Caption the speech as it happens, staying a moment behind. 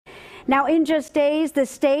Now, in just days, the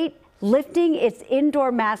state lifting its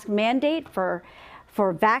indoor mask mandate for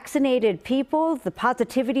vaccinated people, the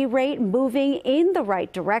positivity rate moving in the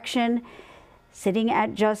right direction, sitting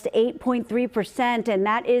at just 8.3%, and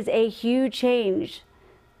that is a huge change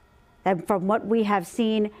from what we have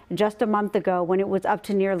seen just a month ago when it was up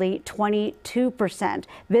to nearly 22%.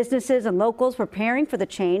 Businesses and locals preparing for the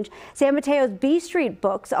change. San Mateo's B Street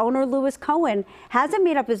Books owner Louis Cohen hasn't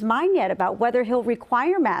made up his mind yet about whether he'll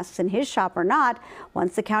require masks in his shop or not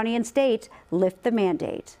once the county and state lift the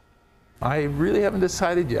mandate. I really haven't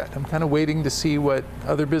decided yet. I'm kind of waiting to see what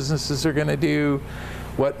other businesses are going to do,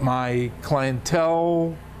 what my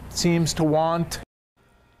clientele seems to want.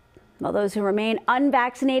 Well, those who remain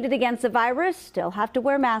unvaccinated against the virus still have to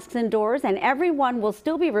wear masks indoors, and everyone will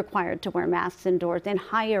still be required to wear masks indoors in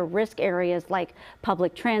higher risk areas like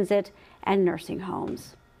public transit and nursing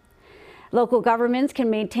homes. Local governments can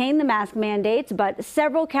maintain the mask mandates, but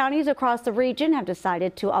several counties across the region have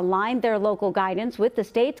decided to align their local guidance with the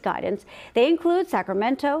state's guidance. They include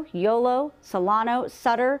Sacramento, Yolo, Solano,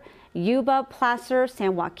 Sutter, Yuba, Placer,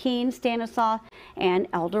 San Joaquin, Stanislaus, and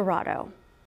El Dorado.